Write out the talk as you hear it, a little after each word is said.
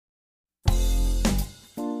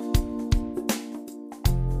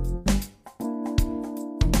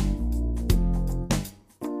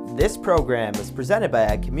This program is presented by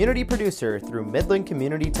a community producer through Midland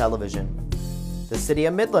Community Television. The City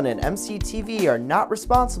of Midland and MCTV are not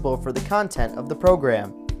responsible for the content of the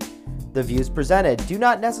program. The views presented do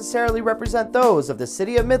not necessarily represent those of the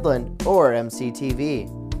City of Midland or MCTV.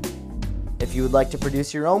 If you would like to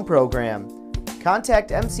produce your own program,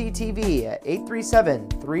 contact MCTV at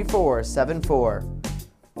 837-3474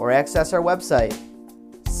 or access our website,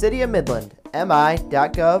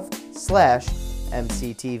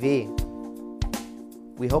 cityofmidland.mi.gov/MCTV.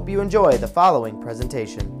 We hope you enjoy the following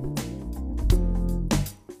presentation.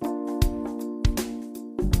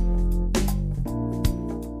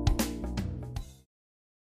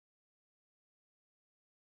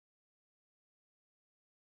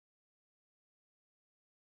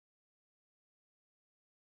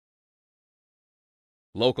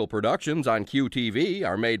 Local productions on QTV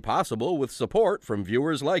are made possible with support from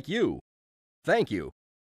viewers like you. Thank you.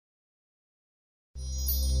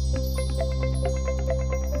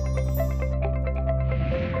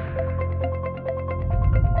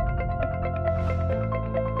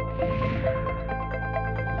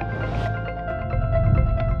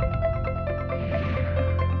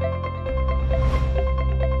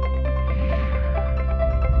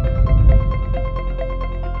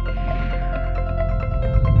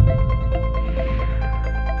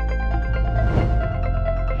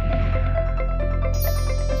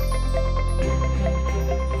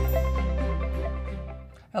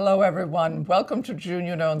 Hello everyone, welcome to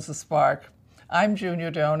Junia Owns the Spark. I'm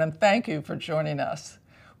Junia Doan and thank you for joining us.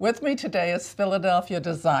 With me today is Philadelphia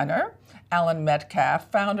designer Alan Metcalf,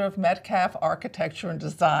 founder of Metcalf Architecture and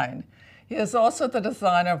Design. He is also the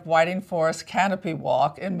designer of Whiting Forest Canopy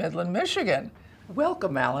Walk in Midland, Michigan.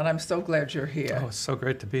 Welcome, Alan. I'm so glad you're here. Oh, it's so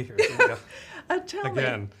great to be here. Tell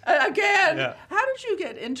Again. me, again, Yeah. How did you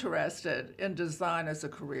get interested in design as a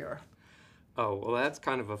career? Oh, well, that's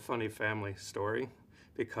kind of a funny family story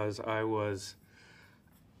because I was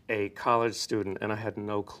a college student and I had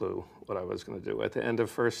no clue what I was going to do. At the end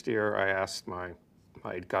of first year, I asked my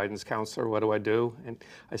guidance counselor, what do I do? And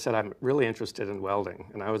I said, I'm really interested in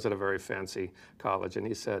welding. And I was at a very fancy college. And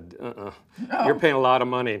he said, you're paying a lot of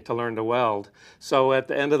money to learn to weld. So at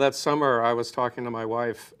the end of that summer, I was talking to my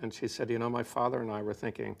wife, and she said, you know, my father and I were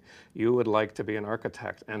thinking, you would like to be an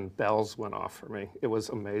architect. And bells went off for me. It was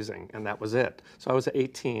amazing. And that was it. So I was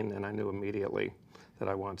 18, and I knew immediately that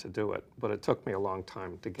I wanted to do it. But it took me a long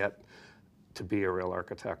time to get to be a real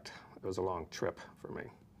architect. It was a long trip for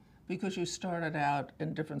me. Because you started out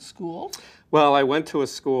in different schools? Well, I went to a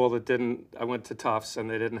school that I went to Tufts and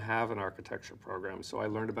they didn't have an architecture program. So I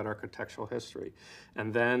learned about architectural history.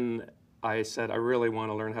 And then I said, I really want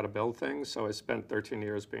to learn how to build things. So I spent 13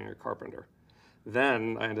 years being a carpenter.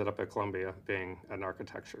 Then I ended up at Columbia being an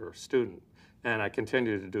architecture student. And I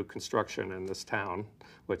continued to do construction in this town,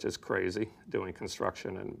 which is crazy, doing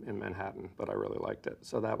construction in Manhattan, but I really liked it.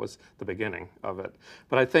 So that was the beginning of it.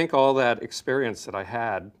 But I think all that experience that I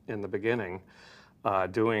had in the beginning,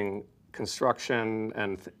 doing construction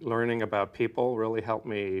and learning about people really helped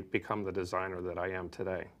me become the designer that I am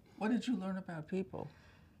today. What did you learn about people?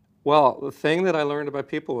 Well, the thing that I learned about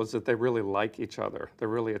people was that they really like each other. They're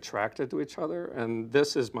really attracted to each other, and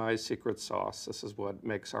this is my secret sauce. This is what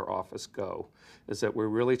makes our office go, is that we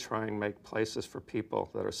really try and make places for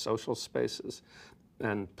people that are social spaces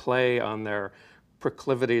and play on their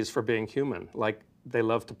proclivities for being human. Like, they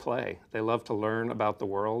love to play. They love to learn about the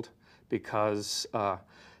world because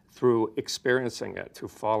through experiencing it, through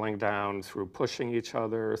falling down, through pushing each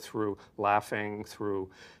other, through laughing,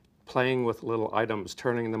 through playing with little items,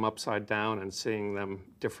 turning them upside down and seeing them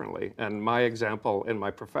differently. And my example in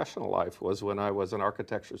my professional life was when I was an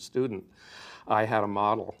architecture student. I had a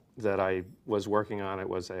model that I was working on. It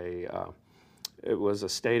was a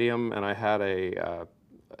stadium, and I had a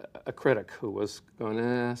critic who was going,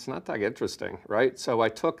 it's not that interesting, right? So I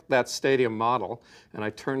took that stadium model and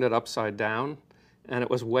I turned it upside down, and it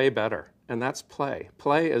was way better. And that's play.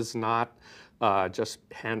 Play is not just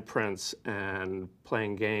handprints and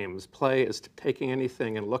playing games. Play is taking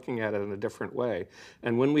anything and looking at it in a different way.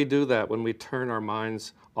 And when we do that, when we turn our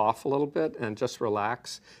minds off a little bit and just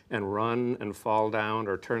relax and run and fall down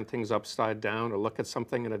or turn things upside down or look at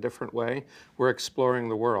something in a different way, we're exploring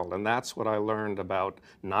the world. And that's what I learned about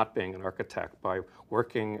not being an architect, by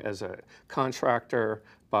working as a contractor,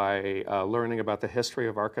 by learning about the history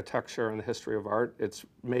of architecture and the history of art. It's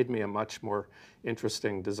made me a much more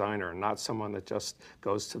interesting designer, not someone that just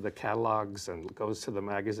goes to the catalogs and goes to the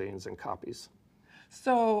magazines and copies.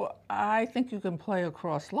 So I think you can play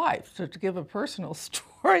across life. So to give a personal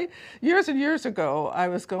story, years and years ago, I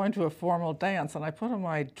was going to a formal dance and I put on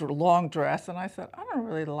my long dress and I said, I don't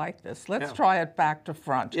really like this. Let's try it back to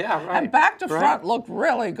front. Yeah, right. And back to front looked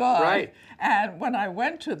really good. Right. And when I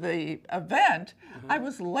went to the event, I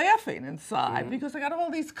was laughing inside because I got all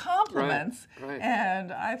these compliments. Right.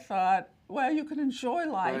 And I thought, well, you can enjoy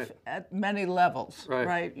life at many levels,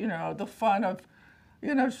 right? You know, the fun of,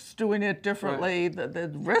 you know, just doing it differently,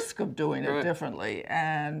 the risk of doing it differently,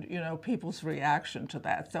 and, you know, people's reaction to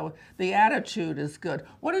that. So the attitude is good.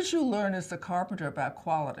 What did you learn as a carpenter about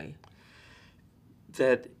quality?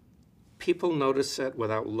 That people notice it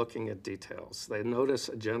without looking at details. They notice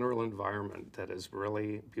a general environment that is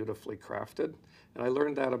really beautifully crafted. And I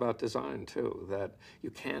learned that about design too, that you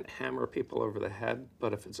can't hammer people over the head,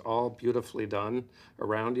 but if it's all beautifully done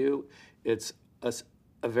around you, it's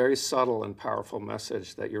a very subtle and powerful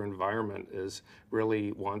message that your environment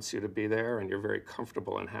really wants you to be there and you're very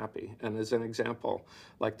comfortable and happy. And as an example,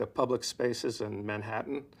 like the public spaces in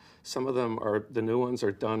Manhattan, some of them the new ones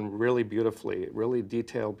are done really beautifully, really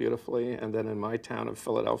detailed beautifully. And then in my town of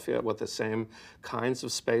Philadelphia, with the same kinds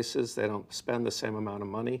of spaces, they don't spend the same amount of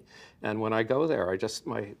money. And when I go there,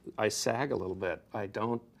 I sag a little bit. I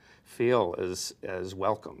don't feel as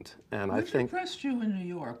welcomed. And Which impressed you in New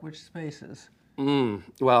York? Which spaces?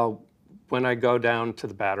 Well, when I go down to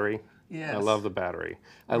the Battery, I love the Battery.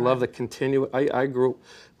 I love the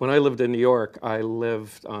when I lived in New York, I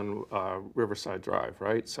lived on Riverside Drive,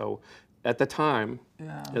 right? So at the time,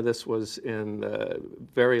 and this was in the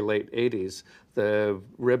very late 80s, the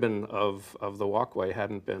ribbon of the walkway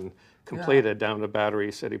hadn't been completed down to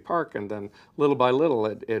Battery City Park, and then little by little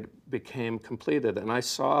it became completed. And I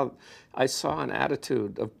saw an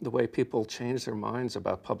attitude of the way people change their minds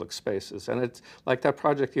about public spaces. And it's like that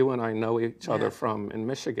project you and I know each other from in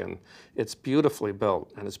Michigan. It's beautifully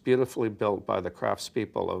built, and it's beautifully built by the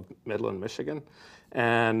craftspeople of Midland, Michigan,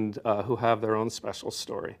 and who have their own special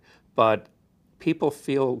story. But people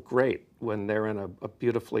feel great when they're in a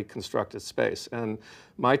beautifully constructed space. And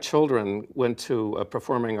my children went to a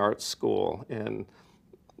performing arts school in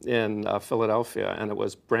Philadelphia, and it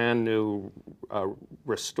was brand new,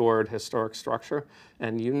 restored historic structure.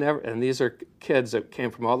 And these are kids that came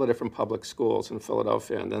from all the different public schools in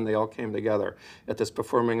Philadelphia, and then they all came together at this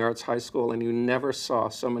performing arts high school, and you never saw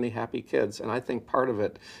so many happy kids. And I think part of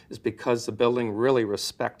it is because the building really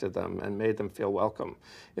respected them and made them feel welcome.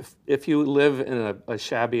 If you live in a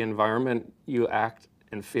shabby environment, you act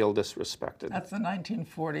and feel disrespected. That's the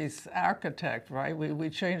 1940s architect, right? We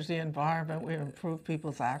change the environment, we improve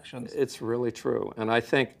people's actions. It's really true. And I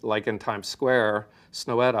think, like in Times Square,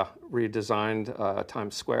 Snoetta redesigned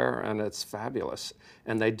Times Square, and it's fabulous.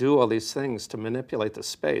 And they do all these things to manipulate the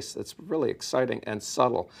space. It's really exciting and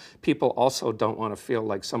subtle. People also don't want to feel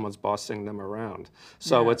like someone's bossing them around.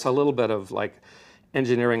 So it's a little bit of like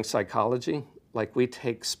engineering psychology. Like, we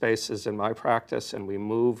take spaces in my practice and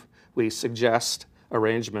we suggest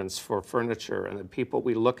arrangements for furniture, and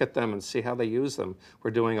we look at them and see how they use them.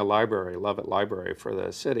 We're doing a library, Lovett Library, for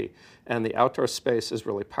the city. And the outdoor space is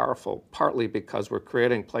really powerful, partly because we're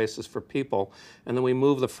creating places for people, and then we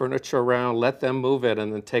move the furniture around, let them move it,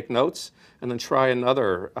 and then take notes, and then try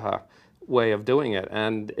another way of doing it.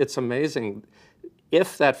 And it's amazing.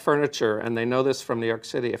 If that furniture, and they know this from New York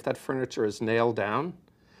City, if that furniture is nailed down,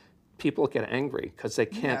 people get angry because they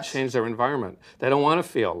can't change their environment. They don't want to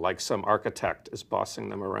feel like some architect is bossing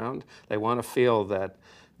them around. They want to feel that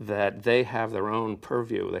they have their own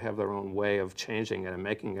purview, they have their own way of changing it and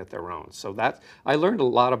making it their own. So I learned a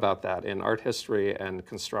lot about that in art history and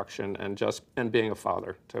construction and being a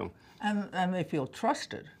father too. And they feel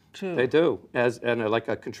trusted too. They do, like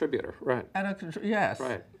a contributor, right? Yes.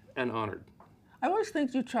 Right, and honored. I always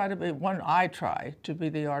think I try to be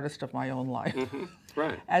the artist of my own life.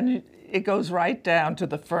 Right. And it goes right down to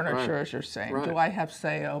the furniture, as you're saying. Right. Do I have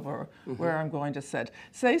say over where I'm going to sit?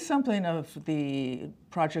 Say something of the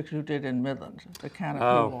project you did in Midland, the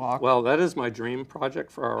Canopy Walk. Well, that is my dream project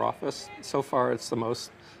for our office. So far, it's the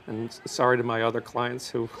most, and sorry to my other clients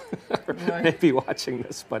who may be watching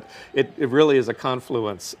this, but it really is a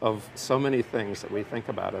confluence of so many things that we think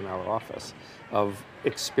about in our office, of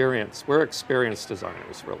experience. We're experienced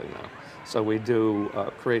designers, really, now. So we do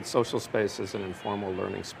create social spaces and informal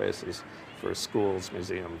learning spaces for schools,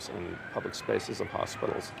 museums, and public spaces of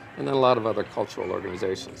hospitals, and then a lot of other cultural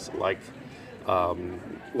organizations like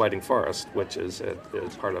Whiting Forest, which is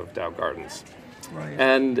part of Dow Gardens. Right.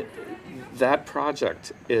 And that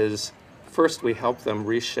project is, first we help them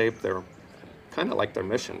reshape kind of like their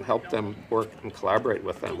mission, help them work and collaborate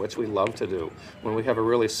with them, which we love to do. When we have a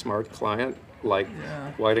really smart client like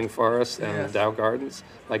Whiting Forest and Dow Gardens,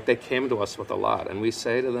 like they came to us with a lot, and we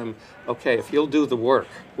say to them, okay, if you'll do the work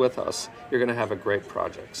with us, you're going to have a great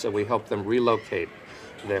project. So we help them relocate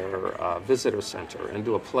their visitor center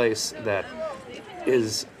into a place that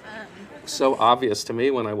is so obvious to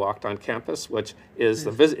me when I walked on campus, which is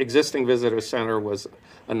the existing visitor center was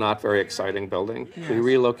a not very exciting building. We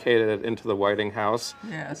relocated it into the Whiting House,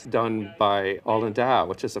 done by Alden Dow,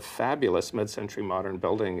 which is a fabulous mid-century modern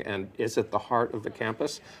building and is at the heart of the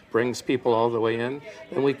campus, brings people all the way in.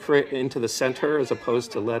 Then we create into the center as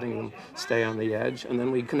opposed to letting them stay on the edge. And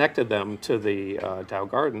then we connected them to the Dow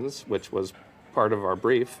Gardens, which was part of our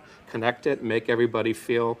brief. Connect it, make everybody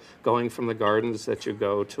feel going from the gardens that you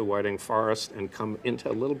go to Whiting Forest and come into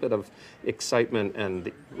a little bit of excitement and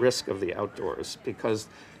the risk of the outdoors, because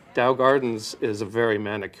Dow Gardens is a very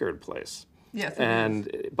manicured place. Yes,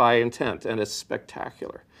 and by intent, and it's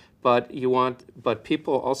spectacular. But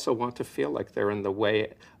people also want to feel like they're in the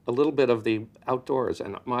way a little bit of the outdoors,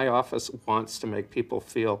 and my office wants to make people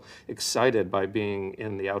feel excited by being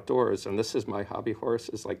in the outdoors. And this is my hobby horse,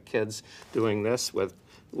 is like kids doing this with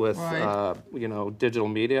digital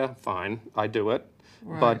media. Fine, I do it,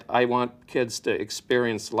 but I want kids to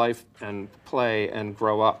experience life and play and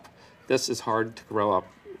grow up. This is hard to grow up.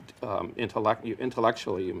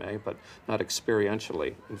 Intellectually you may, but not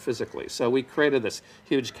experientially and physically. So we created this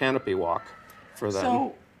huge canopy walk for them.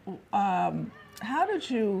 So how did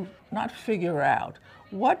you not figure out,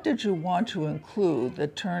 what did you want to include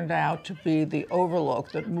that turned out to be the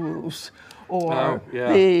overlook that moves, or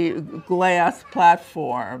the glass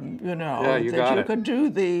platform, that you could do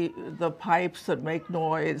the pipes that make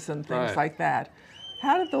noise and things like that?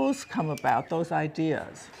 How did those come about, those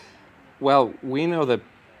ideas? Well, we know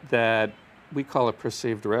that we call it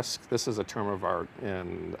perceived risk. This is a term of art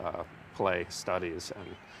in play studies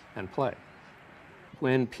and play.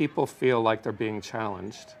 When people feel like they're being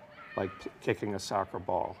challenged, like kicking a soccer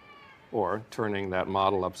ball, or turning that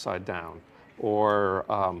model upside down, or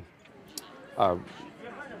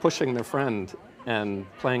pushing their friend and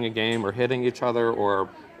playing a game, or hitting each other, or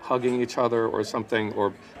hugging each other, or something,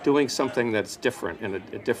 or doing something that's different in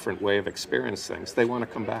a different way of experiencing things, they want to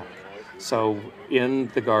come back. So in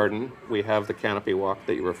the garden, we have the canopy walk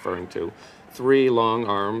that you're referring to. 3 long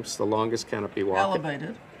arms, the longest canopy walk.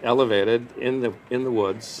 Elevated in the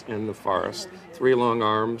woods, in the forest. 3 long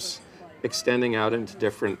arms extending out into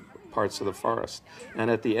different parts of the forest. And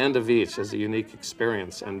at the end of each is a unique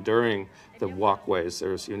experience. And during the walkways,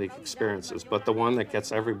 there's unique experiences. But the one that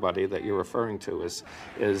gets everybody that you're referring to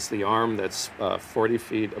is the arm that's 40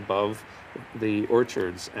 feet above the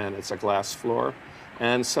orchards, and it's a glass floor.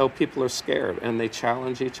 And so people are scared, and they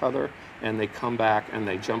challenge each other, and they come back and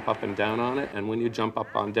they jump up and down on it. And when you jump up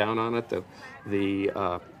and down on it,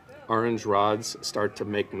 the orange rods start to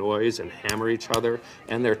make noise and hammer each other,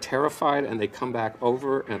 and they're terrified, and they come back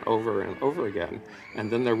over and over and over again. And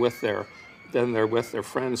then they're with their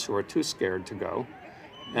friends who are too scared to go,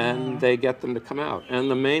 and they get them to come out. And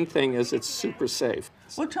the main thing is it's super safe.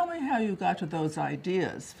 Well, tell me how you got to those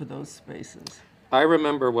ideas for those spaces. I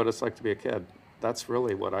remember what it's like to be a kid. That's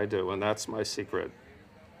really what I do, and that's my secret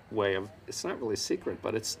way of, it's not really secret,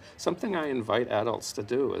 but it's something I invite adults to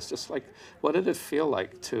do. It's just like, what did it feel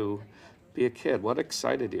like to be a kid? What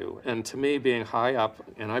excited you? And to me, being high up,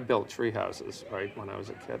 and I built tree houses, right, when I was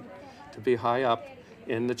a kid, to be high up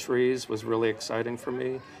in the trees was really exciting for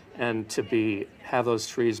me, and to have those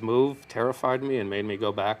trees move terrified me and made me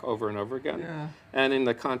go back over and over again. Yeah. And in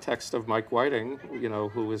the context of Mike Whiting,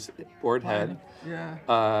 who was board head,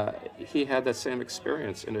 he had that same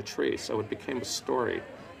experience in a tree. So it became a story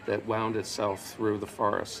that wound itself through the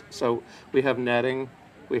forest. So we have netting,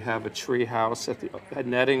 we have a tree house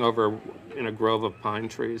netting over in a grove of pine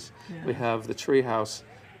trees. Yeah. We have the tree house,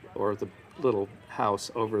 or the little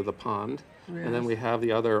house over the pond. Yes. And then we have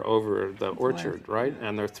the other over the orchard, right?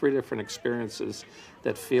 And there are 3 different experiences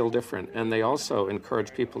that feel different. And they also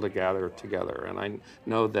encourage people to gather together. And I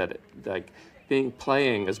know that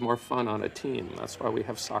playing is more fun on a team. That's why we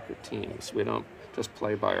have soccer teams. We don't just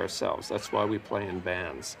play by ourselves. That's why we play in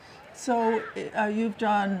bands. So you've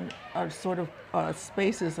done sort of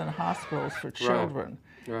spaces in hospitals for children.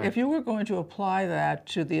 Right. If you were going to apply that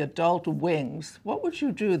to the adult wings, what would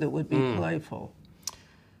you do that would be playful?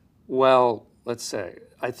 Well, let's say,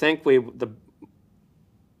 I think the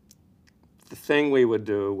thing we would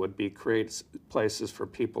do would be create places for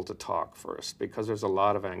people to talk first, because there's a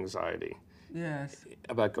lot of anxiety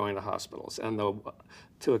about going to hospitals. And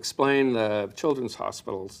to explain the children's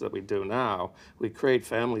hospitals that we do now, we create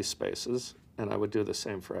family spaces, and I would do the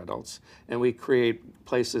same for adults. And we create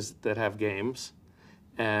places that have games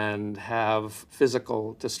and have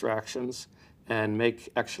physical distractions and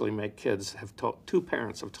actually make kids have two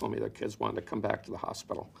parents have told me their kids wanted to come back to the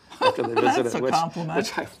hospital after they visited. That's a compliment.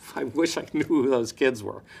 Which I wish I knew who those kids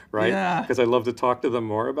were, right? Yeah. Because I'd love to talk to them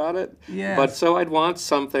more about it. Yes. But so I'd want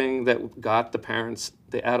something that got the parents,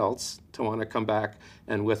 the adults, to want to come back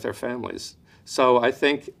and with their families. So I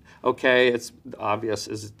think, okay, it's obvious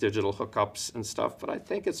is digital hookups and stuff, but I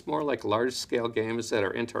think it's more like large-scale games that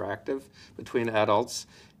are interactive between adults.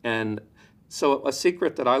 And so a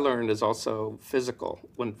secret that I learned is also physical.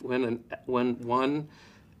 When one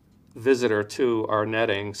visitor to our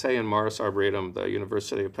netting, say in Morris Arboretum, the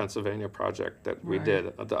University of Pennsylvania project that we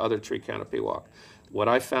did, the other tree canopy walk, what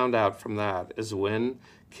I found out from that is when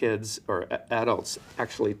kids or adults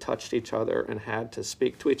actually touched each other and had to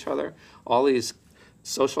speak to each other, all these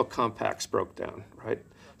social compacts broke down, right?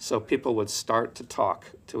 So people would start to talk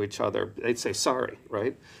to each other. They'd say sorry,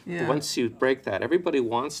 right? Yeah. Once you break that, everybody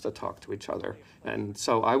wants to talk to each other. And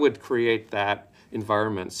so I would create that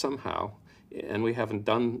environment somehow. And we haven't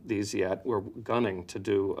done these yet. We're gunning to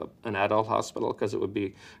do an adult hospital because it would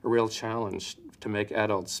be a real challenge to make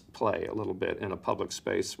adults play a little bit in a public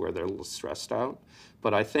space where they're a little stressed out.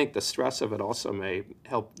 But I think the stress of it also may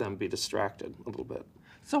help them be distracted a little bit.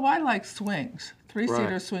 So I like swings,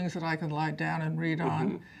 three-seater Right. swings that I can lie down and read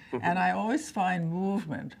on. And I always find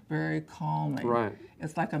movement very calming. Right.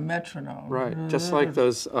 It's like a metronome. Right, just like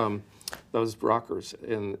those rockers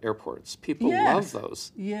in airports. People Yes. love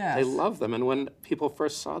those. Yes. They love them. And when people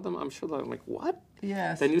first saw them, I'm sure they're like, what?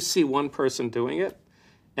 Yes. Then you see one person doing it,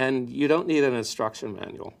 and you don't need an instruction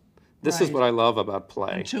manual. This is Right. what I love about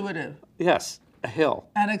play. Intuitive Yes, a hill.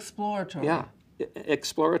 and exploratory. Yeah,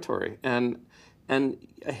 exploratory. And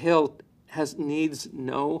a hill needs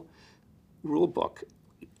no rule book.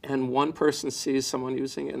 And one person sees someone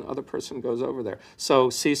using it, and another person goes over there. So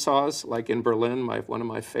seesaws, like in Berlin, one of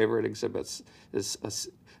my favorite exhibits is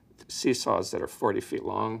seesaws that are 40 feet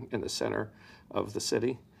long in the center of the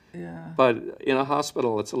city. Yeah. But in a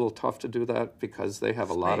hospital, it's a little tough to do that because they have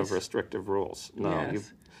a lot of Space. restrictive rules. No,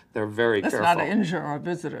 Yes. they're very Let's careful. not injure our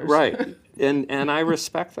visitors. Right, and I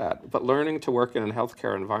respect that. But learning to work in a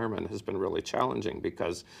healthcare environment has been really challenging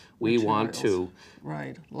because we want to,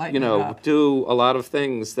 Right. Lighten it up. do a lot of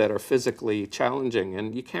things that are physically challenging,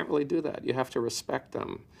 and you can't really do that. You have to respect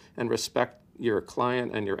them and respect your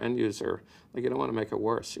client and your end user. Like, you don't want to make it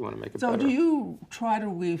worse. You want to make it So better. do you try to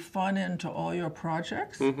weave fun into all your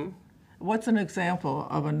projects? Mm-hmm. What's an example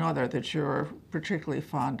of another that you're particularly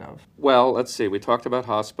fond of? Well, let's see. We talked about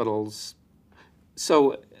hospitals.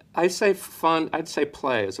 So I say fun. I'd say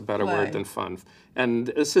play is a better Play. word than fun. And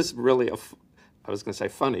this is really I was going to say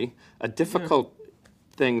funny, a difficult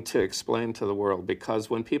thing to explain to the world because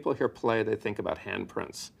when people hear play, they think about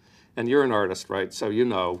handprints. And you're an artist, right? So you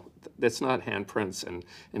know it's not handprints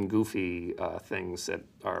and goofy things that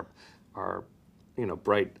are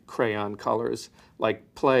bright crayon colors.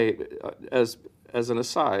 Like play, as an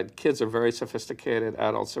aside, kids are very sophisticated.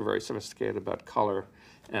 Adults are very sophisticated about color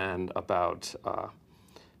and about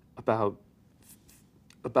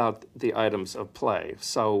the items of play.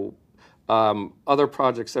 So other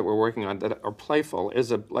projects that we're working on that are playful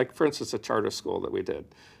is like for instance a charter school that we did.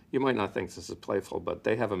 You might not think this is playful, but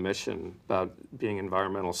they have a mission about being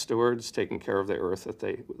environmental stewards, taking care of the earth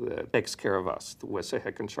that takes care of us, the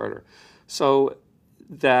Wissahickon Charter. So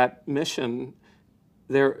that mission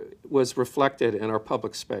there was reflected in our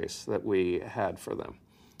public space that we had for them.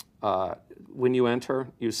 When you enter,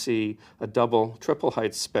 you see a triple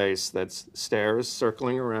height space that's stairs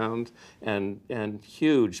circling around and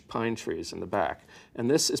huge pine trees in the back.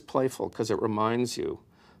 And this is playful because it reminds you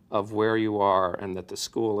of where you are and that the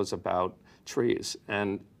school is about trees.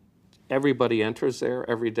 And everybody enters there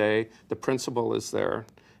every day. The principal is there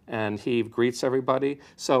and he greets everybody.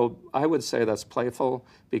 So I would say that's playful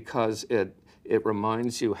because it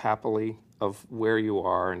reminds you happily of where you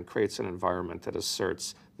are and creates an environment that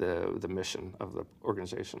asserts the mission of the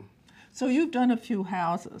organization. So you've done a few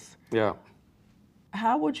houses. Yeah.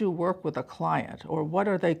 How would you work with a client, or what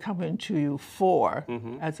are they coming to you for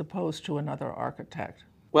as opposed to another architect?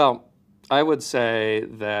 Well, I would say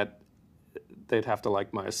that they'd have to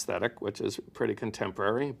like my aesthetic, which is pretty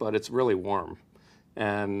contemporary, but it's really warm.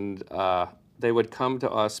 And they would come to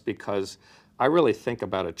us because I really think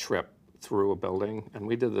about a trip through a building. And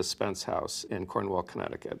we did the Spence House in Cornwall,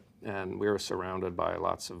 Connecticut. And we were surrounded by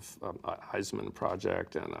lots of Heisman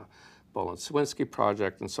project and a Boland-Swinsky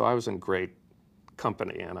project. And so I was in great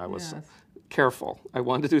company and I was careful. I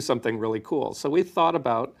wanted to do something really cool. So we thought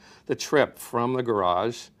about the trip from the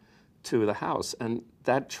garage to the house. And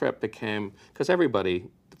that trip became, because everybody,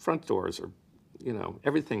 the front doors are, you know,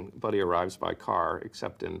 everybody arrives by car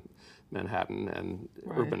except in Manhattan and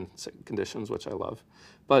urban conditions, which I love.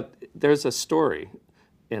 But there's a story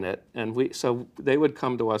in it, and so they would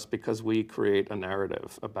come to us because we create a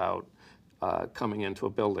narrative about coming into a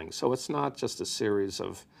building. So it's not just a series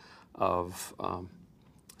of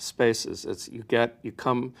spaces. It's you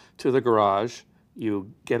come to the garage,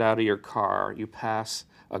 you get out of your car, you pass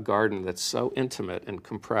a garden that's so intimate and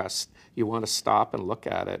compressed, you want to stop and look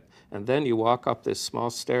at it, and then you walk up these small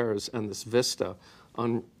stairs and this vista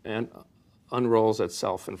unrolls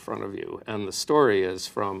itself in front of you. And the story is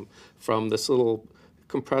from this little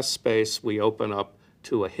compressed space, we open up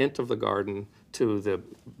to a hint of the garden, to the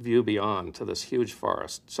view beyond, to this huge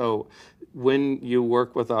forest. So when you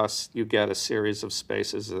work with us, you get a series of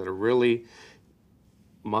spaces that are really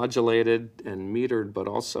modulated and metered, but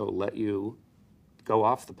also let you go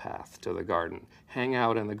off the path to the garden, hang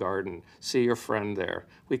out in the garden, see your friend there.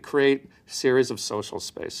 We create a series of social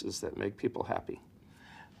spaces that make people happy.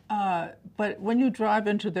 But when you drive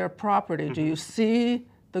into their property, do you see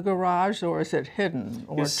the garage, or is it hidden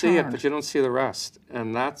or You see it, turned? but you don't see the rest.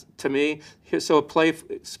 And that's, to me,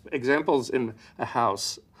 examples in a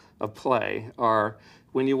house of play are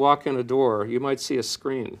when you walk in a door, you might see a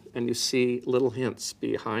screen, and you see little hints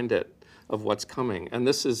behind it of what's coming. And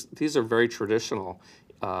these are very traditional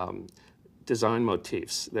design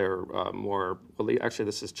motifs. They're actually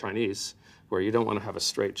this is Chinese, where you don't want to have a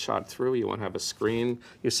straight shot through, you want to have a screen,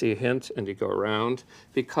 you see a hint and you go around,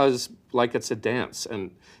 because like it's a dance,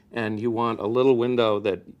 and you want a little window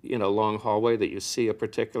that, you know, long hallway that you see a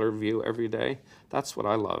particular view every day. That's what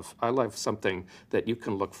I love. I love something that you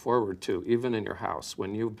can look forward to, even in your house,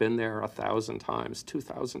 when you've been there 1,000 times,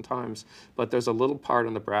 2,000 times, but there's a little part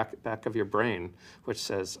in the back of your brain which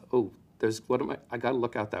says, oh, I gotta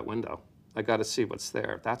look out that window. I got to see what's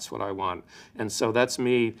there. That's what I want. And so that's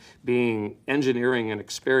me being engineering an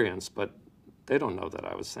experience, but they don't know that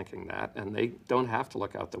I was thinking that, and they don't have to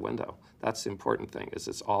look out the window. That's the important thing, is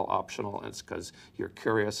it's all optional, and it's because you're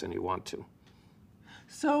curious and you want to.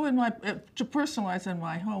 So to personalize in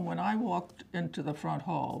my home, when I walked into the front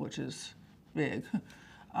hall, which is big,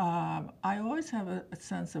 I always have a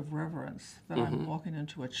sense of reverence that I'm walking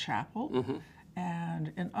into a chapel.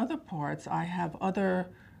 And in other parts, I have other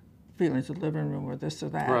feelings, the living room or this or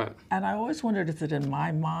that. Right. And I always wondered, is it in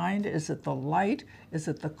my mind? Is it the light? Is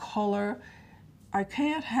it the color? I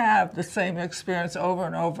can't have the same experience over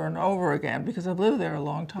and over and over again because I've lived there a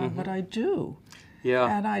long time, but I do.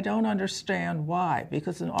 Yeah. And I don't understand why,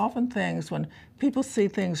 because in often things, when people see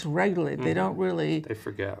things regularly, they don't really, They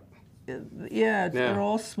forget. they're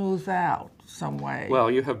all smoothed out some way. Well,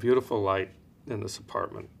 you have beautiful light in this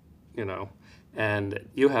apartment, you know, and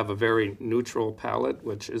you have a very neutral palette,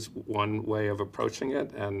 which is one way of approaching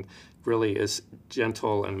it, and really is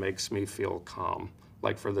gentle and makes me feel calm.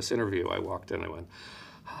 Like for this interview, I walked in and I went,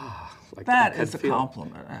 like that is a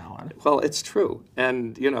compliment, Alan. Well, it's true,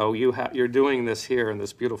 and you know, you're doing this here in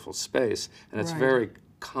this beautiful space, and it's very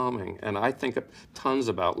calming. And I think tons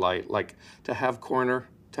about light, like to have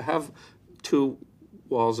 2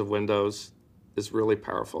 walls of windows is really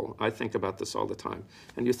powerful. I think about this all the time.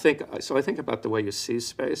 And I think about the way you see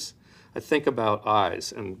space. I think about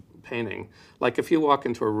eyes and painting. Like if you walk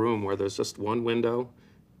into a room where there's just one window,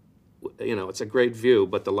 you know, it's a great view,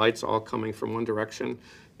 but the light's all coming from one direction,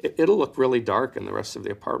 it'll look really dark in the rest of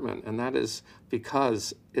the apartment. And that is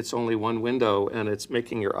because it's only one window and it's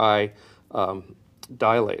making your eye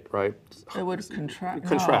dilate, right? It would contract.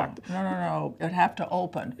 Contract. No. It'd have to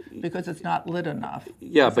open because it's not lit enough.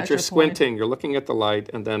 Yeah, Is but that you're your squinting, point? you're looking at the light,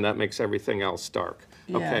 and then that makes everything else dark.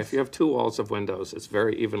 Okay, Yes. if you have 2 walls of windows, it's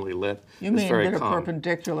very evenly lit. You it's mean very that are calm.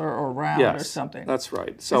 perpendicular or round or something? That's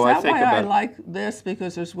right. So Is that I think why about I like this,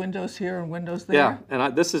 because there's windows here and windows there? Yeah,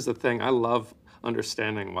 and this is the thing. I love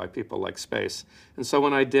understanding why people like space. And so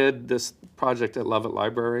when I did this project at Lovett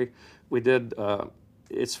Library, we did,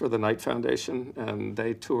 it's for the Knight Foundation, and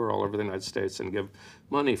they tour all over the United States and give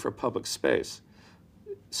money for public space.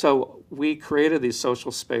 So we created these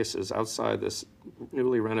social spaces outside this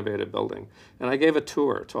newly renovated building. And I gave a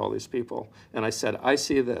tour to all these people. And I said, I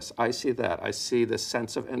see this, I see that, I see this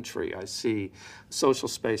sense of entry, I see social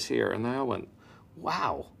space here. And they all went,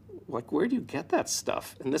 wow, like where do you get that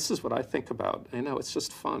stuff? And this is what I think about. You know, it's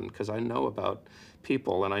just fun because I know about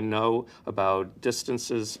people and I know about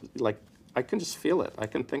distances. Like I can just feel it, I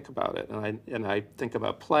can think about it. And I think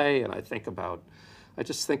about play, and I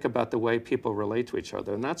just think about the way people relate to each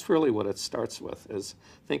other. And that's really what it starts with, is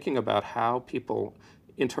thinking about how people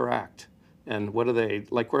interact. And what are they,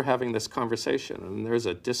 like we're having this conversation and there's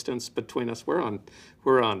a distance between us. We're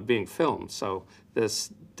on being filmed, so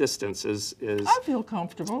this distance is I feel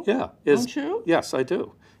comfortable. yeah. Don't you? Yes, I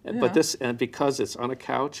do. Yeah. But and because it's on a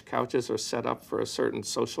couch, couches are set up for a certain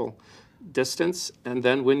social distance. And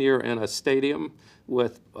then when you're in a stadium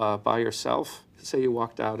with by yourself, say you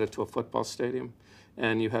walked out into a football stadium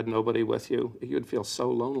and you had nobody with you, you'd feel so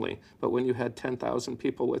lonely. But when you had 10,000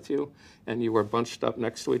 people with you and you were bunched up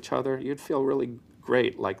next to each other, you'd feel really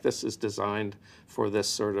great, like this is designed for this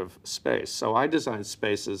sort of space. So I design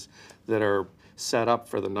spaces that are set up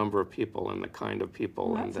for the number of people and the kind of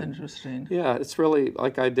people. Well, that's interesting. Yeah, it's really,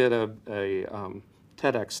 like I did a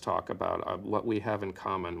TEDx talk about what we have in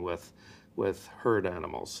common with herd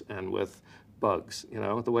animals and with bugs, you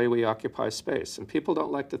know, the way we occupy space. And people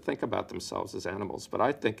don't like to think about themselves as animals, but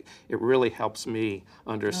I think it really helps me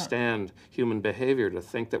understand human behavior to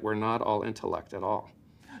think that we're not all intellect at all.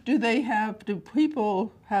 Do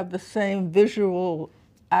people have the same visual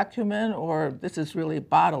acumen, or this is really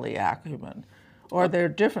bodily acumen? Or there are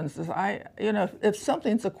differences. If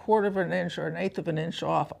something's a quarter of an inch or an eighth of an inch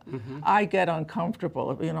off, I get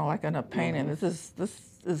uncomfortable, like in a painting. This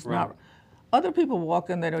is Right. not. Other people walk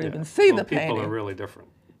in, they don't even see the People painting. are really different.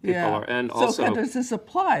 So does this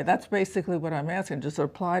apply? That's basically what I'm asking. Does it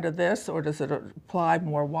apply to this, or does it apply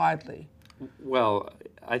more widely? Well,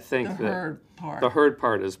 I think The herd part. the herd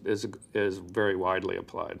part is very widely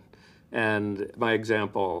applied. And my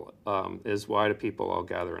example is, why do people all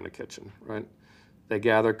gather in a kitchen, right? They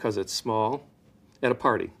gather because it's small. At a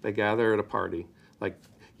party, they gather at a party. Like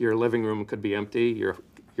your living room could be empty, your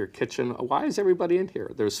kitchen. Why is everybody in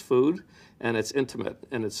here? There's food, and it's intimate,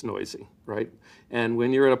 and it's noisy, right? And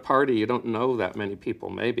when you're at a party, you don't know that many people,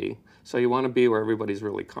 maybe. So you want to be where everybody's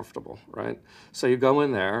really comfortable, right? So you go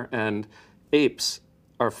in there, and apes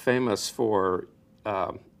are famous for,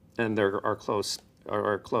 and they're our close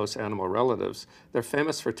animal relatives. They're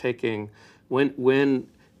famous for taking when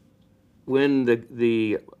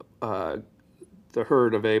the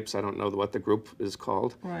herd of apes, I don't know what the group is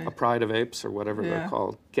called, right. a pride of apes or whatever they're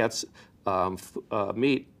called, gets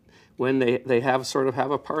meat, when they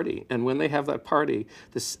have a party. And when they have that party,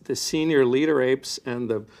 the senior leader apes and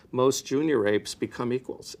the most junior apes become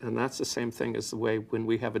equals. And that's the same thing as the way when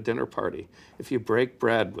we have a dinner party. If you break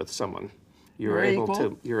bread with someone, you're an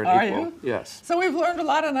equal. You? Yes. So we've learned a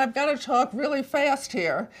lot, and I've got to talk really fast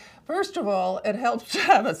here. First of all, it helps to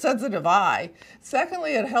have a sensitive eye.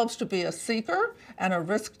 Secondly, it helps to be a seeker and a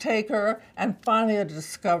risk taker, and finally a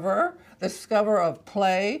discoverer of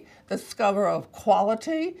play, discoverer of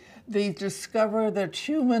quality, the discoverer that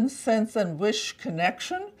human sense and wish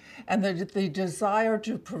connection, and the desire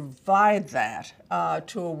to provide that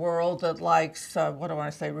to a world that likes,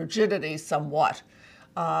 rigidity somewhat.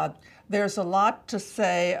 There's a lot to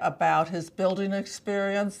say about his building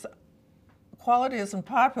experience. Quality isn't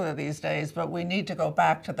popular these days, but we need to go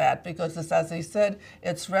back to that because, as he said,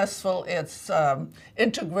 it's restful, it's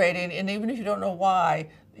integrating, and even if you don't know why,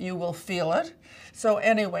 you will feel it. So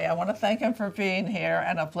anyway, I want to thank him for being here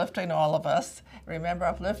and uplifting all of us. Remember,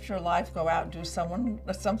 uplift your life, go out and do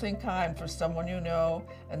something kind for someone you know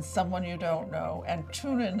and someone you don't know. And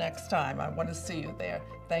tune in next time. I want to see you there.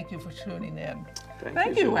 Thank you for tuning in.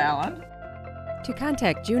 Thank you, Alan. To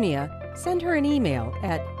contact Junia, send her an email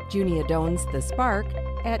at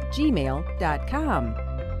juniadonsthespark@gmail.com.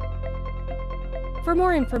 For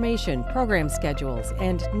more information, program schedules,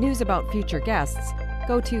 and news about future guests,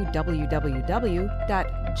 go to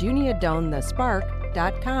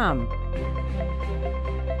www.juniadonthespark.com.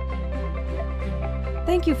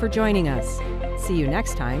 Thank you for joining us. See you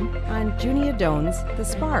next time on Junia Doan's The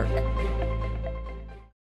Spark.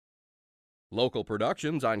 Local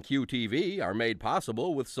productions on QTV are made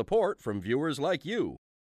possible with support from viewers like you.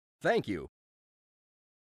 Thank you.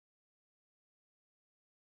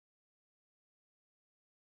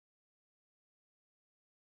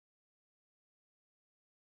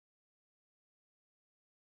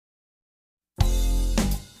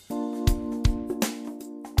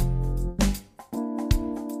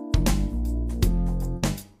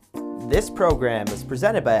 This program is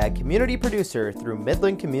presented by a community producer through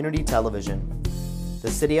Midland Community Television.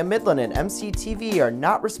 The City of Midland and MCTV are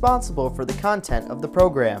not responsible for the content of the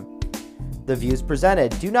program. The views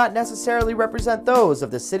presented do not necessarily represent those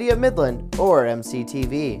of the City of Midland or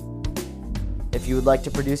MCTV. If you would like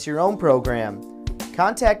to produce your own program,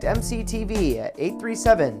 contact MCTV at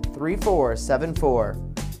 837-3474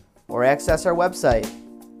 or access our website,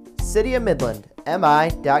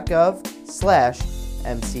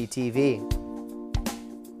 cityofmidlandmi.gov/MCTV.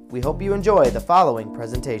 We hope you enjoy the following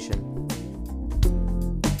presentation.